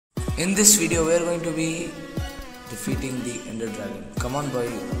In this video, we are going to be defeating the Ender Dragon. Come on, boy,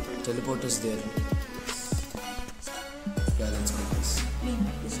 teleport us there. Yeah, let's make this.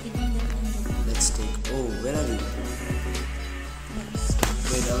 Let's take. Oh, where are you?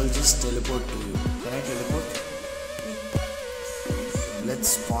 Wait, I will just teleport to you. Can I teleport? Let's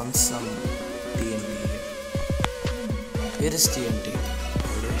spawn some TNT here. Where is TNT?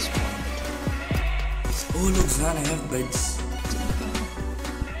 Where do I spawn it? Oh, look, Zan, I have beds.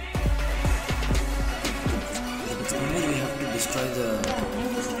 Only we have to destroy the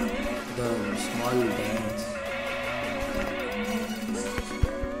small diamonds.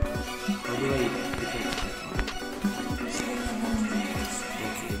 How do I pick it?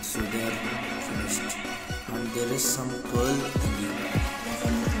 Okay, so they are finished. And there is some pearl thingy.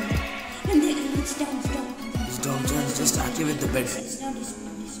 It's down. It's down, just activate the bed.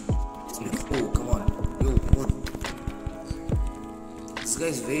 Oh, come on. Yo, what? This guy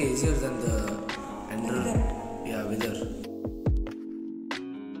is way easier than the Ender. Yeah, wither.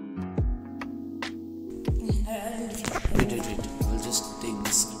 Wait. I'll just take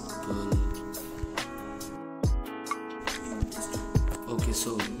this pearl. Okay,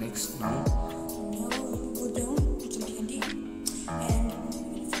 so next now. Go down, put some candy, and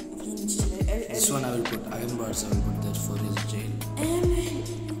This one I will put iron bars. I will put that for his jail.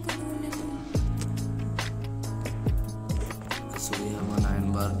 So we have one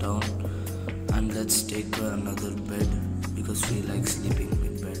iron bar down. And let's take another bed because we like sleeping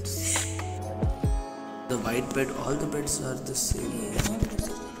in beds. The white bed, all the beds are the same.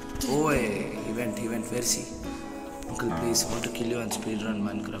 Oh, hey, he went. Where is he? Uncle, please, I want to kill you and speedrun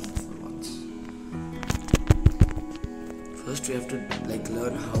Minecraft for once. First we have to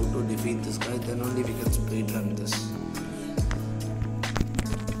learn how to defeat this guy, then only we can speedrun this.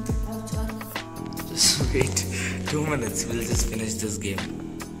 Just wait 2 minutes, we'll just finish this game.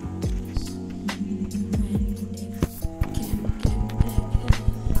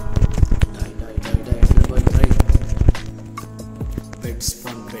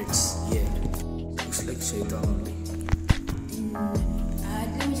 Spawn beds, yeah. Looks like Shaitan only.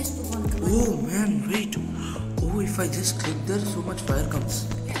 let me just put one. Oh man, wait. Oh, if I just click there, so much fire comes.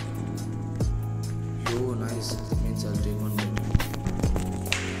 Oh, nice. That means I'll take one bed.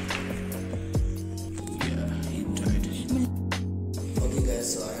 Yeah, he died. Okay, guys,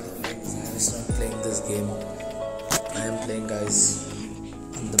 so I am not playing this game. I am playing, guys,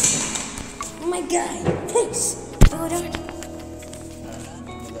 on the. Oh my god, please. Go down.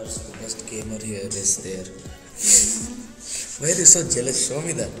 Gamer here is there. Why are you so jealous? Show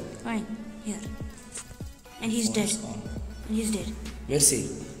me that. Fine, here. And he's dead. Where's he?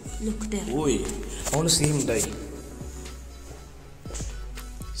 Look there. Oi, I want to see him die.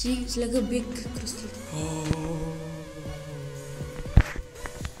 See, it's like a big crystal.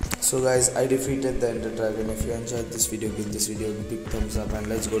 So guys, I defeated the Ender Dragon. If you enjoyed this video, give this video a big thumbs up and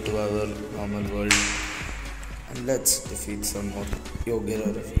let's go to our normal world. And let's defeat some more. Yo, get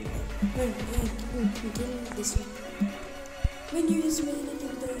out of here. Wait, kill this one. When you just made it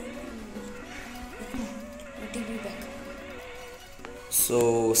in the... I'll take you back.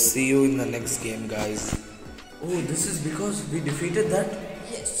 So, see you in the next game, guys. Oh, this is because we defeated that?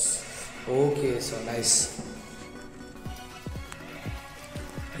 Yes. Okay, so nice.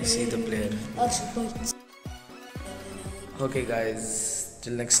 I see the player. Arsh Bytes. Okay, guys.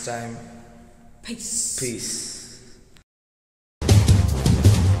 Till next time. Peace. Peace.